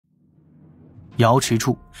瑶池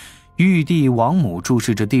处，玉帝王母注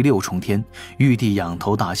视着第6重天，玉帝仰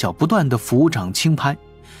头大笑，不断地抚掌轻拍，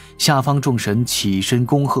下方众神起身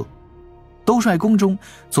恭贺。兜率宫中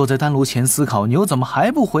坐在丹炉前思考牛怎么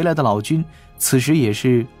还不回来的老君，此时也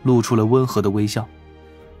是露出了温和的微笑。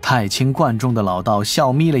太清观中的老道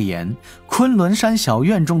笑眯了眼，昆仑山小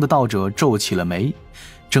院中的道者皱起了眉，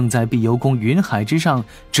正在碧游宫云海之上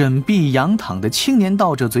枕壁仰躺的青年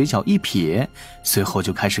道者嘴角一撇，随后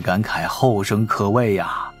就开始感慨后生可畏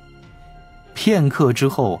呀。片刻之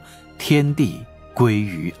后，天地归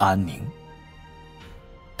于安宁。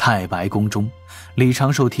太白宫中，李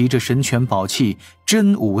长寿提着神权宝器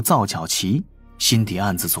真武造角旗，心底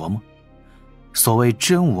暗自琢磨，所谓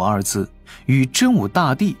真武二字与真武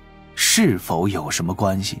大帝是否有什么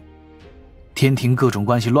关系？天庭各种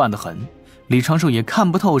关系乱得很，李长寿也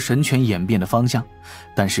看不透神权演变的方向，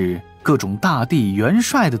但是各种大帝元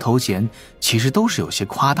帅的头衔其实都是有些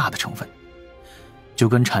夸大的成分。就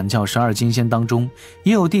跟阐教12金仙当中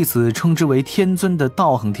也有弟子称之为天尊的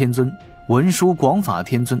道行天尊、文殊广法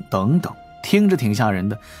天尊等等，听着挺吓人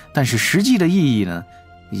的，但是实际的意义呢，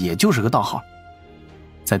也就是个道号。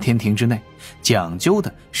在天庭之内讲究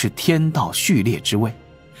的是天道序列之位，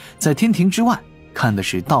在天庭之外看的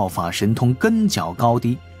是道法神通根脚高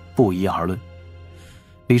低，不一而论。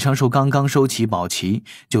李长寿刚刚收起宝旗，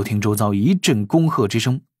就听周遭一阵恭贺之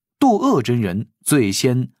声，渡厄真人最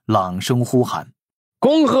先朗声呼喊：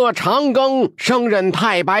恭贺长庚升任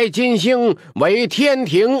太白金星，为天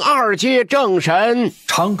庭2阶正神。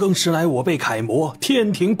长庚时来我辈楷模，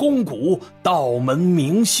天庭肱骨，道门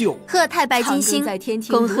名秀。贺太白金星，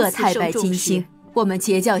恭贺太白金星。我们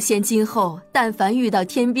截教仙今后，但凡遇到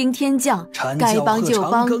天兵天将，该帮就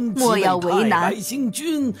帮，莫要为难。太白星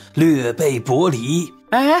君略备薄礼。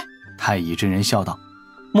哎，太乙真人笑道：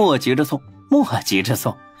莫急着送，莫急着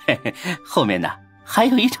送，嘿嘿，后面呢还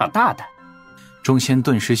有一场大的。众仙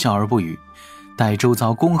顿时笑而不语，待周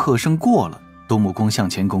遭恭贺声过了，东木公向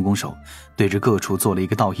前拱拱手，对着各处做了一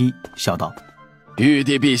个道揖，笑道：玉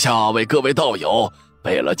帝陛下为各位道友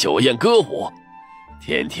备了酒宴歌舞，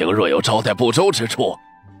天庭若有招待不周之处，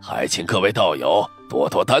还请各位道友多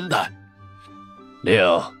多担待。令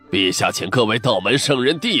陛下请各位道门圣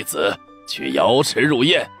人弟子去瑶池入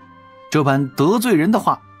宴。这般得罪人的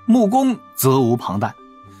话，木公责无旁贷。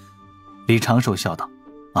李长寿笑道：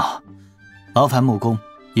劳烦木公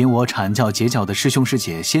引我阐教截教的师兄师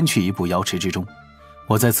姐先去一步瑶池之中，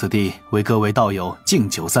我在此地为各位道友敬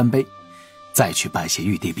酒3杯，再去拜谢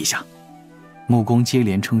玉帝陛下。木公接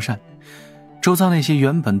连称善，周遭那些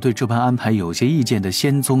原本对这般安排有些意见的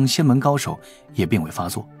仙宗仙门高手也并未发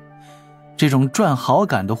作。这种赚好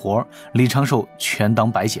感的活李长寿全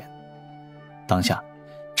当白捡。当下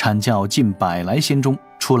阐教近100来仙中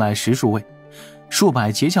出来10数位，数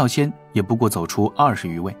百截教仙也不过走出20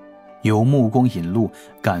余位，由木公引路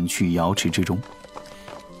赶去瑶池之中。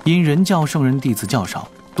因人教圣人弟子较少，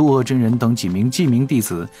渡厄真人等几名记名弟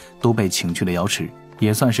子都被请去了瑶池，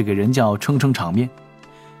也算是给人教撑撑场面。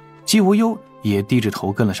姬无忧也低着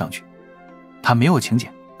头跟了上去，他没有请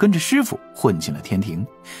柬，跟着师傅混进了天庭，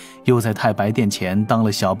又在太白殿前当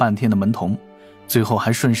了小半天的门童，最后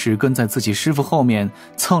还顺势跟在自己师傅后面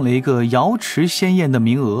蹭了一个瑶池仙宴的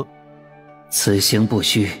名额。此行不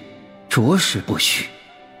虚，着实不虚。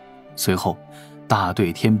随后大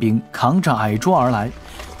队天兵扛着矮桌而来，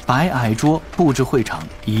摆矮桌布置会场，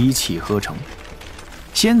一气呵成。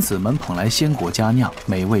仙子们捧来鲜果佳酿，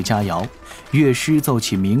美味佳肴，乐师奏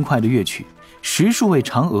起明快的乐曲，10数位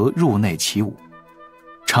嫦娥入内起舞。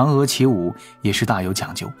嫦娥起舞也是大有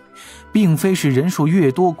讲究，并非是人数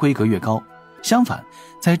越多规格越高，相反，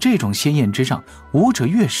在这种仙宴之上，舞者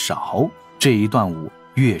越少，这一段舞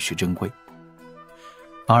越是珍贵。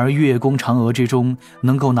而乐宫嫦娥之中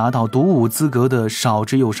能够拿到独舞资格的少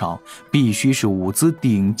之又少，必须是舞姿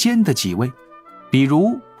顶尖的几位，比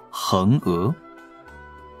如衡娥。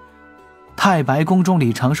太白宫中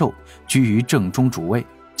李长寿居于正中主位，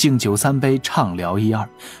敬酒3杯，畅聊1、2，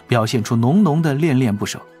表现出浓浓的恋恋不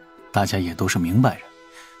舍。大家也都是明白人，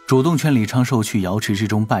主动劝李长寿去瑶池之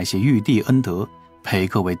中拜谢玉帝恩德，陪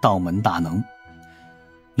各位道门大能。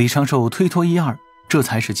李长寿推脱1、2，这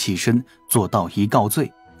才是起身做道仪告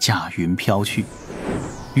罪，驾云飘去。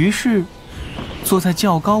于是坐在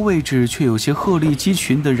较高位置却有些鹤立鸡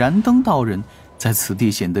群的燃灯道人在此地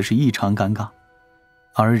显得是异常尴尬。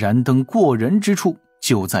而燃灯过人之处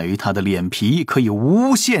就在于他的脸皮可以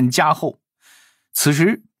无限加厚，此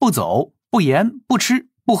时不走不言不吃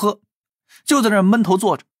不喝，就在那儿闷头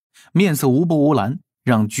坐着，面色无不无蓝，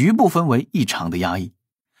让局部氛围异常的压抑。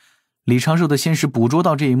李长寿的仙识捕捉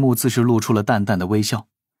到这一幕，自是露出了淡淡的微笑。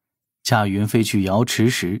驾云飞去瑶池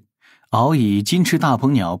时，敖乙、金翅大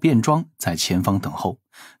鹏鸟变装在前方等候，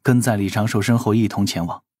跟在李长寿身后一同前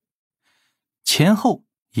往。前后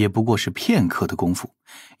也不过是片刻的功夫，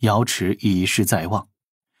瑶池已是在望。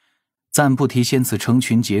暂不提仙子成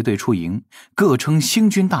群结队出营，各称星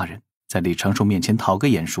君大人，在李长寿面前讨个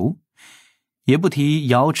眼熟，也不提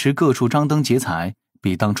瑶池各处张灯结彩，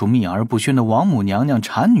比当初秘而不宣的王母娘娘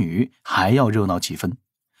产女还要热闹几分。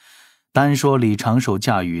单说李长寿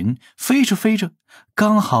驾云飞着飞着，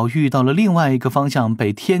刚好遇到了另外一个方向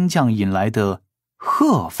被天将引来的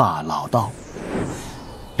鹤发老道。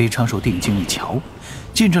李长寿定睛一瞧，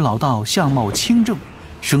见这老道相貌清正，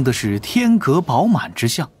生的是天格饱满之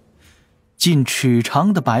相，近尺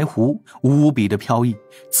长的白胡无比的飘逸，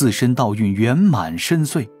自身道韵圆满深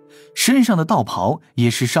邃，身上的道袍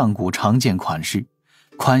也是上古常见款式，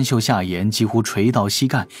宽袖下沿几乎垂到膝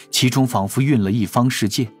盖，其中仿佛蕴了一方世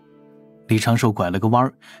界。李长寿拐了个弯，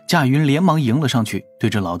驾云连忙迎了上去，对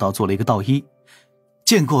着老道做了一个道揖：“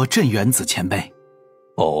见过镇元子前辈。”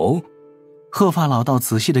哦，鹤发老道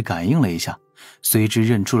仔细地感应了一下，随之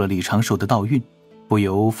认出了李长寿的道韵，不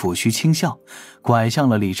由抚须轻笑，拐向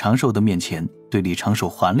了李长寿的面前，对李长寿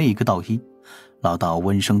还了一个道揖。老道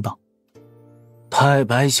温声道：“太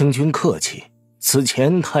白星君客气，此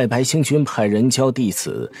前太白星君派人教弟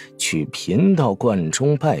子去贫道观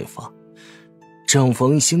中拜访，正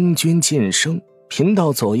逢星君晋升，贫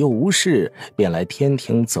道左右无事，便来天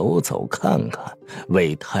庭走走看看，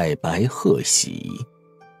为太白贺喜。”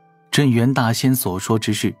镇元大仙所说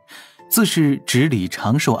之事，自是指李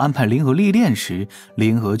长寿安排灵娥历练时，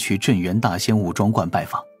灵娥去镇元大仙武装观拜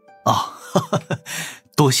访。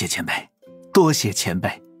多谢前辈，多谢前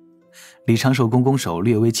辈。李长寿拱拱手，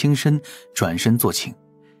略微轻身，转身坐请：“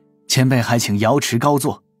前辈还请瑶池高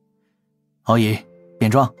坐。”敖乙、便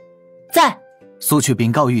装在。速去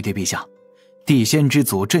禀告玉帝陛下，地仙之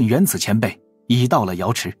祖镇元子前辈已到了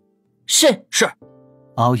瑶池。是。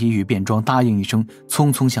敖乙与便装答应一声，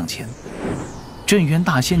匆匆向前。镇元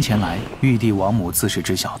大仙前来，玉帝王母自是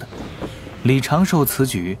知晓的。李长寿此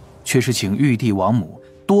举却是请玉帝王母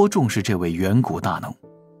多重视这位远古大能。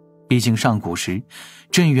毕竟上古时，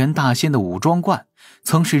镇元大仙的武装观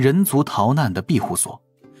曾是人族逃难的庇护所，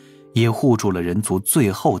也护住了人族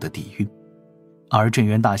最后的底蕴。而镇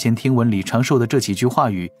元大仙听闻李长寿的这几句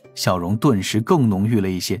话语，笑容顿时更浓郁了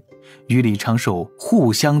一些，与李长寿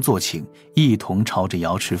互相作请，一同朝着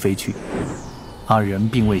瑶池飞去。二人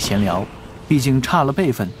并未闲聊，毕竟差了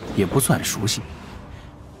辈分，也不算熟悉。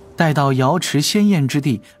待到瑶池仙宴之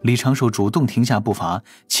地，李长寿主动停下步伐，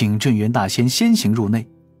请镇元大仙先行入内。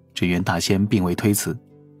镇元大仙并未推辞，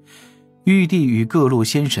玉帝与各路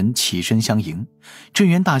仙神起身相迎，镇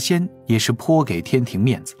元大仙也是颇给天庭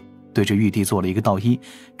面子，对着玉帝做了一个道揖，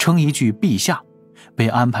称一句陛下，被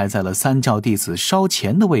安排在了三教弟子稍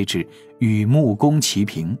前的位置，与木工齐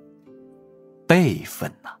平。辈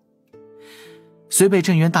分啊！虽被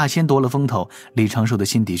镇元大仙夺了风头，李长寿的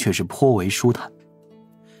心底却是颇为舒坦。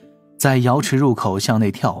在瑶池入口向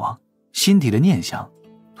内眺望，心底的念想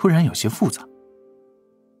突然有些复杂。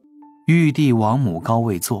玉帝王母高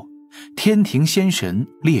位坐，天庭仙神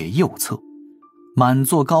列右侧，满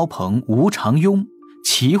座高朋无常庸，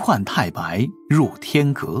奇幻太白入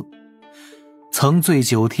天阁。曾醉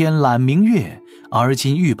九天揽明月，而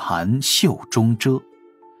今玉盘袖中遮。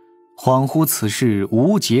恍惚此事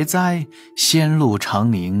无节哉，仙路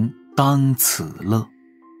长宁当此乐。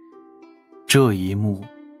这一幕，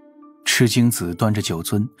赤精子端着酒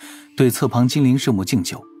樽，对侧旁金陵圣母敬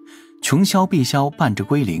酒。琼霄碧霄伴着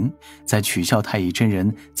归灵，在取笑太乙真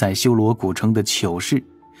人在修罗古城的糗事。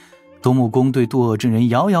东木公对渡厄真人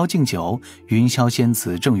遥遥敬酒，云霄仙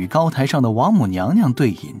子正与高台上的王母娘娘对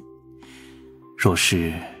饮。若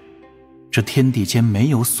是这天地间没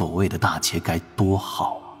有所谓的大劫该多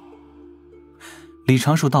好啊！李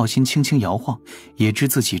长寿道心轻轻摇晃，也知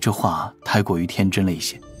自己这话太过于天真了一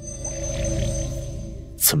些。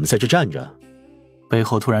怎么在这站着？背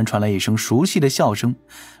后突然传来一声熟悉的笑声，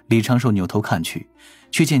李长寿扭头看去，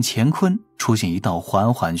却见乾坤出现一道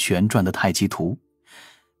缓缓旋转的太极图，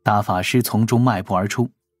大法师从中迈步而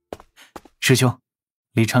出。师兄，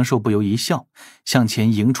李长寿不由一笑，向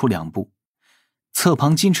前迎出两步。侧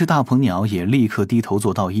旁金翅大鹏鸟也立刻低头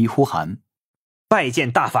做道揖，呼喊：“拜见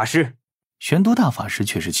大法师。”玄都大法师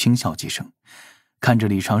却是轻笑几声，看着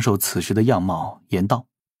李长寿此时的样貌，言道：“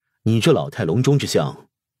你这老态龙钟之相，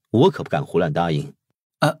我可不敢胡乱答应。”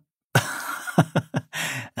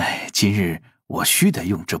今日我须得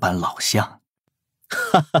用这般老相。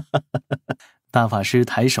大法师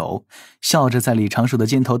抬手笑着在李长寿的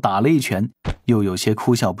肩头打了一拳，又有些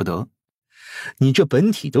哭笑不得。你这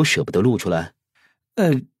本体都舍不得露出来？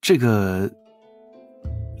这个……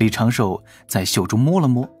李长寿在袖中摸了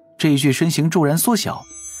摸，这一具身形骤然缩小，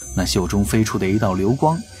那袖中飞出的一道流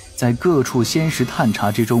光，在各处仙石探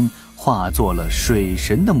查之中，化作了水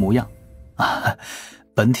神的模样。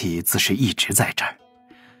本体自是一直在这儿，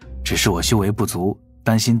只是我修为不足，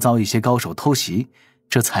担心遭一些高手偷袭，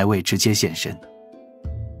这才未直接现身。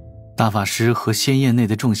大法师和仙宴内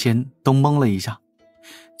的众仙都懵了一下，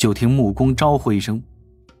就听木工招呼一声：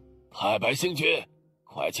太白星君，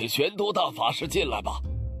快请玄都大法师进来吧。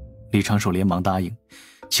李长寿连忙答应，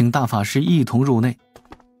请大法师一同入内。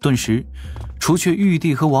顿时除却玉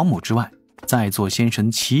帝和王母之外，在座仙神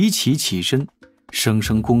齐齐起身，声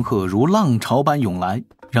声恭贺如浪潮般涌来，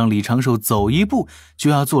让李长寿走一步就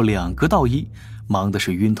要做2个道揖，忙的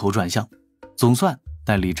是晕头转向。总算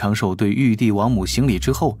待李长寿对玉帝王母行礼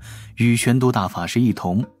之后，与玄都大法师一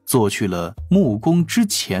同坐去了木工之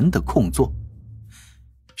前的空座。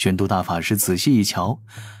玄都大法师仔细一瞧，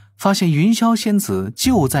发现云霄仙子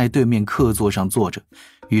就在对面客座上坐着，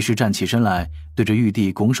于是站起身来，对着玉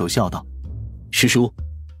帝拱手笑道：师叔，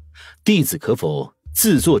弟子可否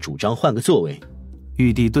自作主张换个座位？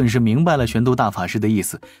玉帝顿时明白了玄都大法师的意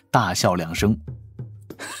思，大笑2声，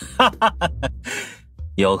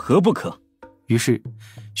有何不可？于是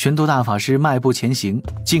玄都大法师迈步前行，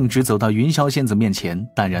径直走到云霄仙子面前，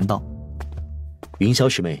淡然道：云霄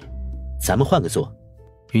师妹，咱们换个座。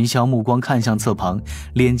云霄目光看向侧旁，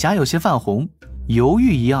脸颊有些泛红，犹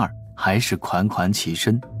豫一二，还是款款起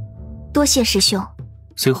身。多谢师兄。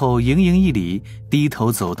随后盈盈一礼，低头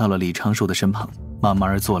走到了李长寿的身旁，慢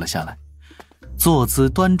慢坐了下来，坐姿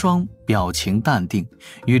端庄，表情淡定，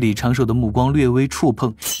与李长寿的目光略微触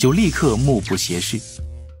碰，就立刻目不斜视。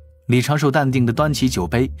李长寿淡定地端起酒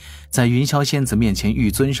杯，在云霄仙子面前玉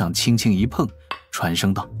尊上轻轻一碰，传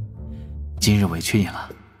声道：今日委屈你了，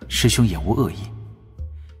师兄也无恶意。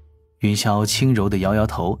云霄轻柔地摇摇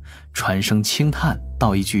头，传声轻叹，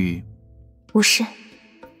道一句：无事。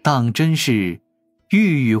当真是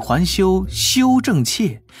欲语还休，休正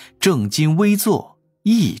切，正襟危坐，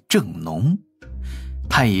意正浓。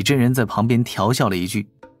太乙真人在旁边调笑了一句：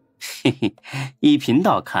嘿嘿，依贫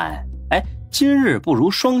道看，今日不如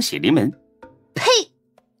双喜临门。呸！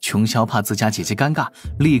琼霄怕自家姐姐尴尬，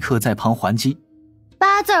立刻在旁还击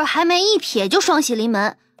：8字还没一撇就双喜临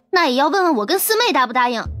门，那也要问问我跟四妹答不答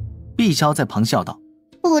应。碧霄在旁笑道：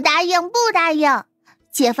不答应，不答应，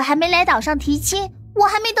姐夫还没来岛上提亲，我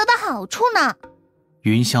还没得到好处呢。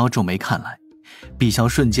云霄皱眉看来，碧霄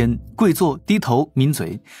瞬间跪坐低头抿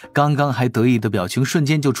嘴，刚刚还得意的表情瞬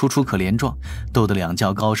间就楚楚可怜状，逗得2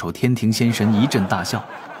教高手天庭仙神一阵大笑。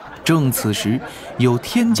正此时，有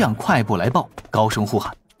天将快步来报，高声呼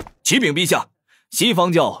喊：启禀陛下，西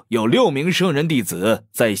方教有6名圣人弟子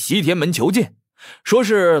在西天门求见，说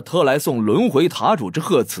是特来送轮回塔主之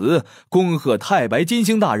贺词，恭贺太白金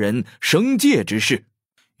星大人升阶之事。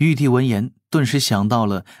玉帝闻言顿时想到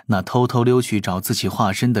了那偷偷溜去找自己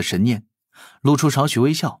化身的神念，露出少许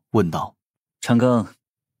微笑，问道：长庚，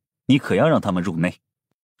你可要让他们入内？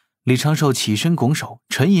李长寿起身拱手，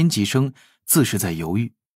沉吟几声，自是在犹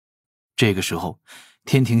豫。这个时候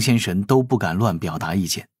天庭仙神都不敢乱表达意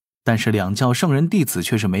见，但是2教圣人弟子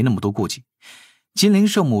却是没那么多顾忌。金陵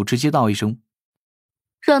圣母直接道一声：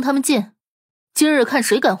让他们进，今日看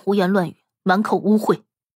谁敢胡言乱语，满口污秽。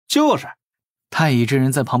就是。太乙真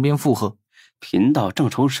人在旁边附和：贫道正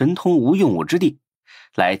愁神通无用武之地，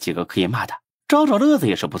来几个可以骂的，找找乐子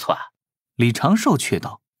也是不错啊。李长寿却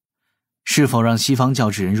道：是否让西方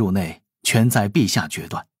教之人入内，全在陛下决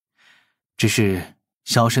断。只是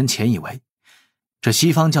小神前以为，这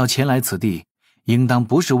西方教前来此地，应当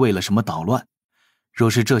不是为了什么捣乱。若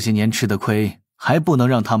是这些年吃的亏，还不能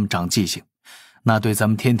让他们长记性，那对咱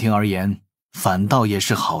们天庭而言，反倒也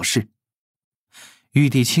是好事。玉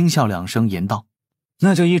帝轻笑2声，言道：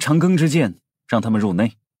那就依长庚之见，让他们入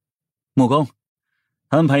内。木工，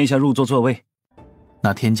安排一下入座座位。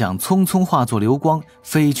那天将匆匆化作流光，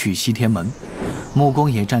飞去西天门。木工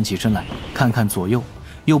也站起身来，看看左右，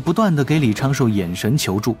又不断地给李长寿眼神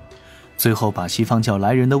求助，最后把西方教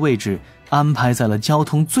来人的位置安排在了交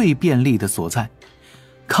通最便利的所在，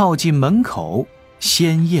靠近门口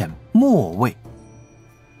仙宴末位。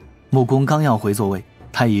木工刚要回座位，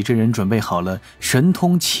太乙真人准备好了神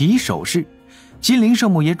通起手式，金陵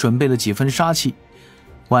圣母也准备了几分杀气。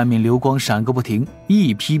外面流光闪个不停，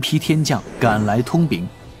一批批天将赶来通禀：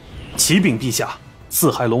启禀陛下，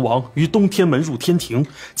四海龙王于东天门入天庭，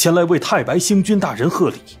前来为太白星君大人贺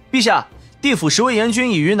礼。陛下，地府10位阎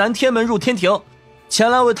君已于南天门入天庭，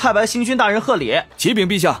前来为太白星君大人贺礼。启禀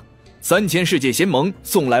陛下，3000世界仙盟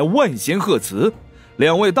送来万仙贺词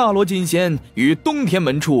，2位大罗金仙于东天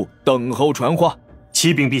门处等候传话。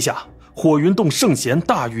启禀陛下，火云洞圣贤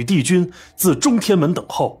大禹帝君自中天门等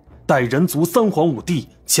候，带人族3皇5帝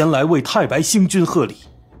前来为太白星君贺礼。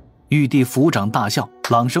玉帝抚掌大笑，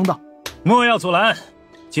朗声道：“莫要阻拦，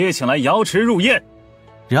皆请来瑶池入宴。”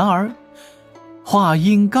然而话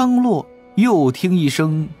音刚落，又听一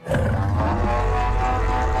声，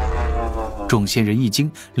众仙人一惊，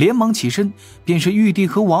连忙起身，便是玉帝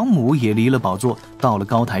和王母也离了宝座，到了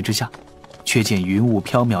高台之下。却见云雾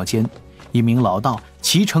缥缈间，一名老道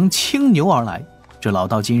骑乘青牛而来。这老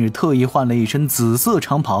道今日特意换了一身紫色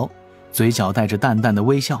长袍，嘴角带着淡淡的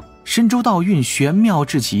微笑，身周道韵玄妙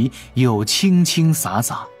至极，又清清洒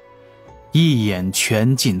洒，一眼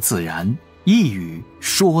全尽自然，一语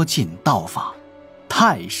说尽道法。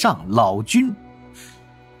太上老君！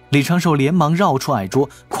李长寿连忙绕出矮桌，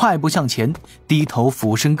快步向前，低头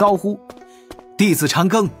俯身高呼：“弟子长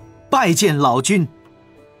庚拜见老君。”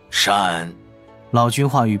善。老君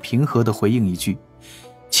话语平和地回应一句，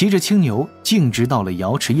骑着青牛径直到了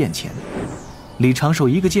瑶池宴前。李长寿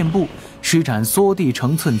一个箭步施展缩地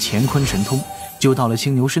成寸乾坤神通，就到了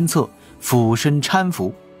青牛身侧，俯身搀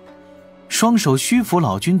扶，双手虚扶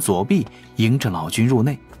老君左臂，迎着老君入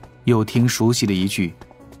内。又听熟悉的一句：“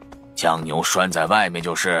将牛拴在外面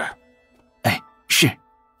就是。”哎，是。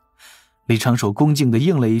李长寿恭敬地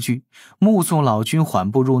应了一句，目送老君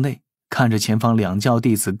缓步入内，看着前方两教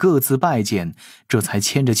弟子各自拜见，这才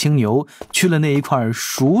牵着青牛去了那一块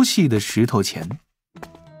熟悉的石头前。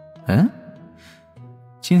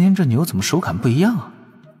今天这牛怎么手感不一样啊？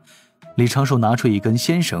李长寿拿出一根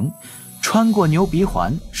仙绳，穿过牛鼻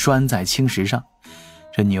环，拴在青石上。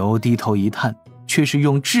这牛低头一探，却是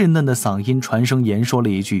用稚嫩的嗓音传声言说了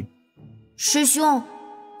一句：“师兄，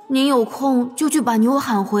您有空就去把牛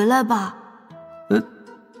喊回来吧。”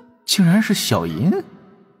竟然是小银。